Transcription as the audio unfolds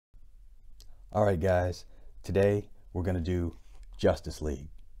All right, guys, today we're going to do Justice League,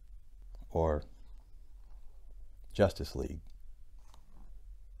 or Justice League.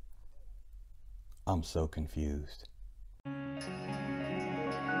 I'm so confused.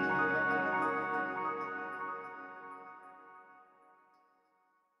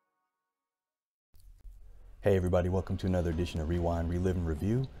 Hey everybody, welcome to another edition of Rewind, Relive, and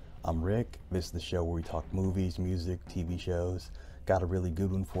Review. I'm Rick. This is the show where we talk movies, music, TV shows. Got a really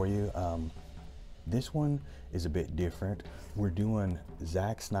good one for you. This one is a bit different. We're doing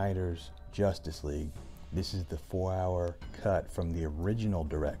Zack Snyder's Justice League. This is the 4-hour cut from the original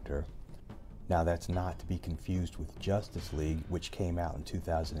director. Now that's not to be confused with Justice League, which came out in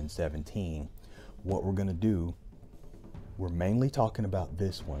 2017. What we're gonna do, we're mainly talking about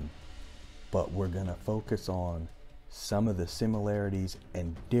this one, but we're gonna focus on some of the similarities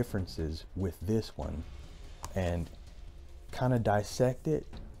and differences with this one and kind of dissect it,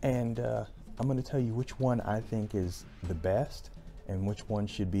 and I'm going to tell you which one I think is the best and which one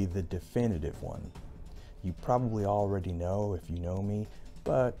should be the definitive one. You probably already know if you know me,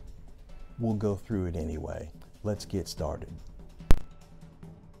 but we'll go through it anyway. Let's get started.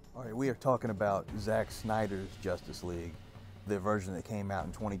 All right, we are talking about Zack Snyder's Justice League, the version that came out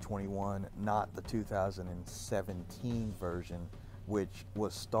in 2021, not the 2017 version, which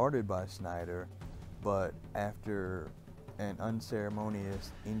was started by Snyder, but after an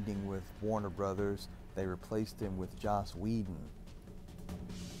unceremonious ending with Warner Brothers, they replaced him with Joss Whedon.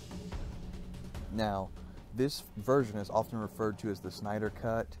 Now, this version is often referred to as the Snyder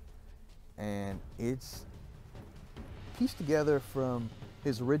Cut, and it's pieced together from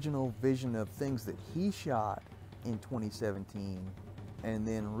his original vision of things that he shot in 2017 and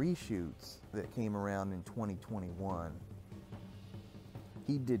then reshoots that came around in 2021.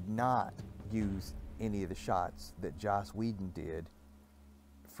 He did not use any of the shots that Joss Whedon did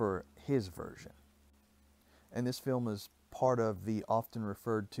for his version. And this film is part of the often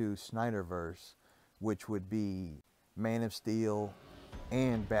referred to Snyderverse, which would be Man of Steel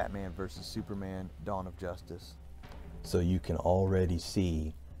and Batman vs. Superman: Dawn of Justice. So you can already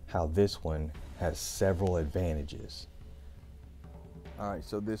see how this one has several advantages. Alright,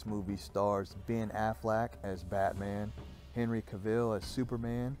 so this movie stars Ben Affleck as Batman, Henry Cavill as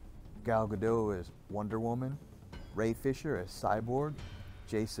Superman, Gal Gadot as Wonder Woman, Ray Fisher as Cyborg,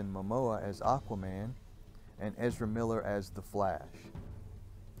 Jason Momoa as Aquaman, and Ezra Miller as The Flash.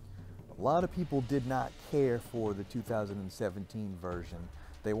 A lot of people did not care for the 2017 version.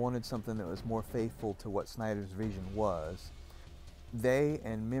 They wanted something that was more faithful to what Snyder's vision was. They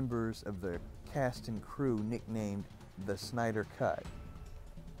and members of the cast and crew nicknamed the Snyder Cut.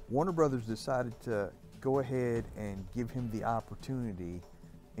 Warner Brothers decided to go ahead and give him the opportunity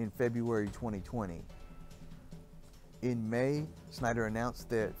in February 2020. In May, Snyder announced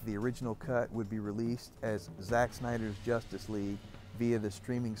that the original cut would be released as Zack Snyder's Justice League via the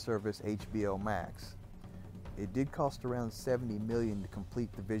streaming service HBO Max. It did cost around $70 million to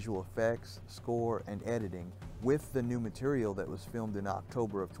complete the visual effects, score, and editing with the new material that was filmed in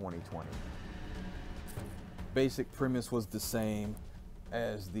October of 2020. Basic premise was the same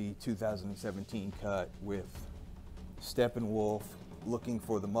as the 2017 cut, with Steppenwolf looking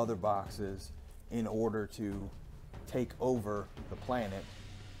for the mother boxes in order to take over the planet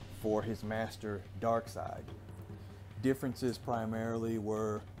for his master Darkseid. Differences primarily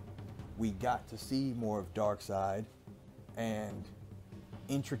were we got to see more of Darkseid, and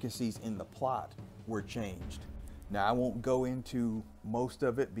intricacies in the plot were changed. Now, I won't go into most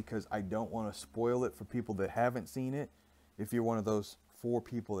of it because I don't want to spoil it for people that haven't seen it. If you're one of those 4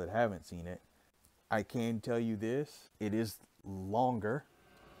 people that haven't seen it, I can tell you this: it is longer,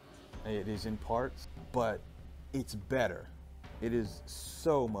 it is in parts, but it's better. It is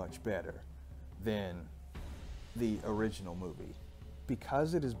so much better than the original movie.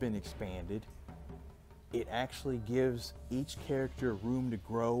 Because it has been expanded, it actually gives each character room to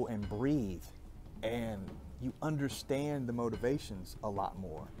grow and breathe, and you understand the motivations a lot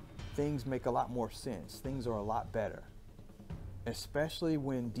more. Things make a lot more sense. Things are a lot better, especially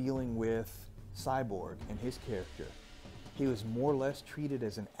when dealing with Cyborg and his character. He was more or less treated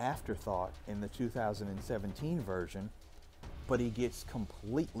as an afterthought in the 2017 version, but he gets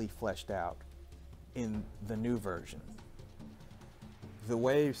completely fleshed out in the new version. The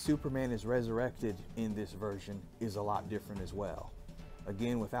way Superman is resurrected in this version is a lot different as well.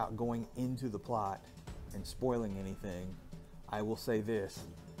 Again, without going into the plot and spoiling anything, I will say this: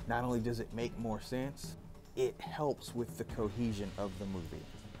 not only does it make more sense, it helps with the cohesion of the movie.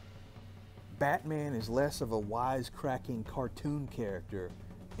 Batman is less of a wisecracking cartoon character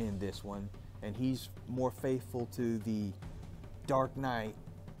in this one, and he's more faithful to the Dark Knight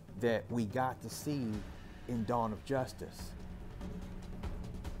that we got to see in Dawn of Justice.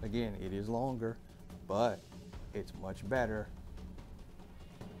 Again, it is longer, but it's much better.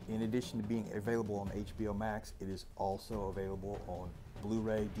 In addition to being available on HBO Max, it is also available on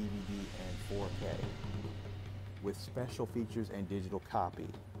Blu-ray, DVD, and 4K with special features and digital copy.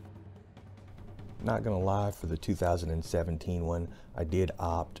 Not gonna lie, for the 2017 one, I did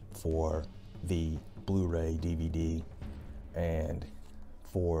opt for the Blu-ray DVD, and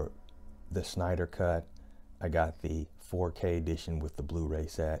for the Snyder Cut, I got the 4K edition with the Blu-ray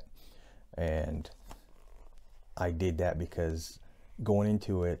set. And I did that because going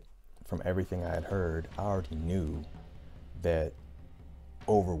into it, from everything I had heard, I already knew that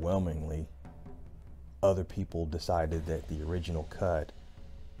overwhelmingly other people decided that the original cut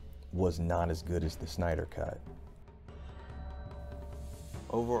was not as good as the Snyder Cut.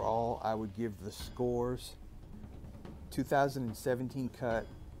 Overall, I would give the scores. 2017 cut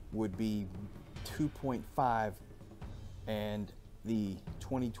would be 2.5, and the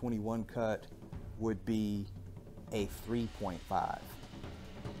 2021 cut would be a 3.5.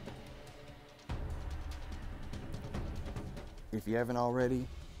 If you haven't already,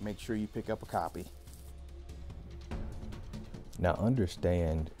 make sure you pick up a copy. Now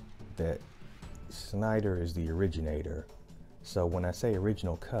understand that Snyder is the originator, so when I say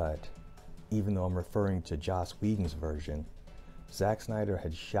original cut, even though I'm referring to Joss Whedon's version, Zack Snyder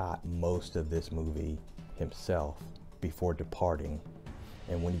had shot most of this movie himself before departing,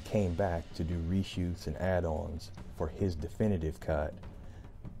 and when he came back to do reshoots and add-ons for his definitive cut,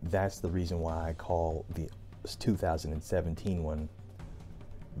 that's the reason why I call the 2017 one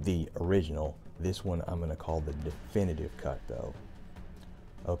the original. This one I'm going to call the definitive cut though.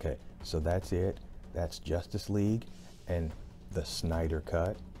 Okay, so that's it. That's Justice League and the Snyder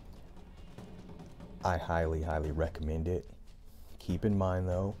Cut. I highly recommend it. Keep in mind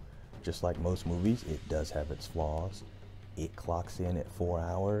though, just like most movies, it does have its flaws. It clocks in at 4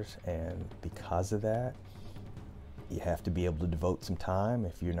 hours, and because of that, you have to be able to devote some time.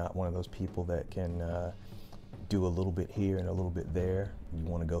 If you're not one of those people that can do a little bit here and a little bit there, you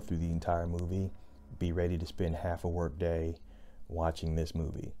want to go through the entire movie, be ready to spend half a work day watching this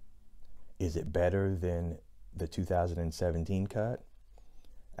movie. Is it better than the 2017 cut?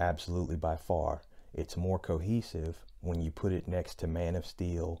 Absolutely, by far. It's more cohesive when you put it next to Man of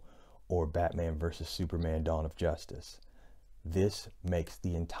Steel or Batman vs. Superman Dawn of Justice. This makes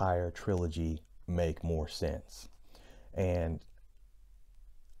the entire trilogy make more sense. And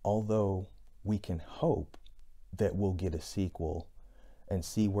although we can hope that we'll get a sequel and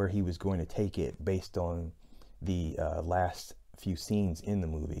see where he was going to take it based on the last few scenes in the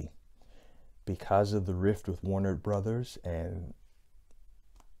movie, because of the rift with Warner Brothers and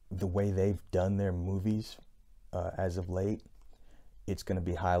the way they've done their movies as of late, it's going to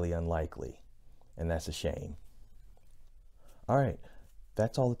be highly unlikely, and that's a shame. All right,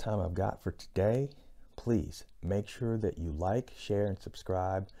 that's all the time I've got for today. Please make sure that you like, share, and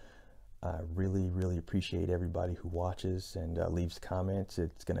subscribe. I really appreciate everybody who watches and leaves comments.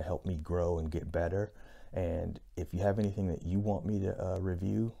 It's going to help me grow and get better. And if you have anything that you want me to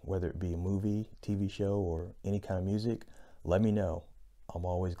review, whether it be a movie, TV show, or any kind of music, let me know. I'm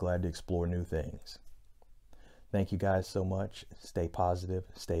always glad to explore new things. Thank you guys so much. Stay positive,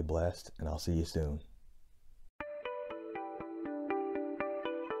 stay blessed, and I'll see you soon.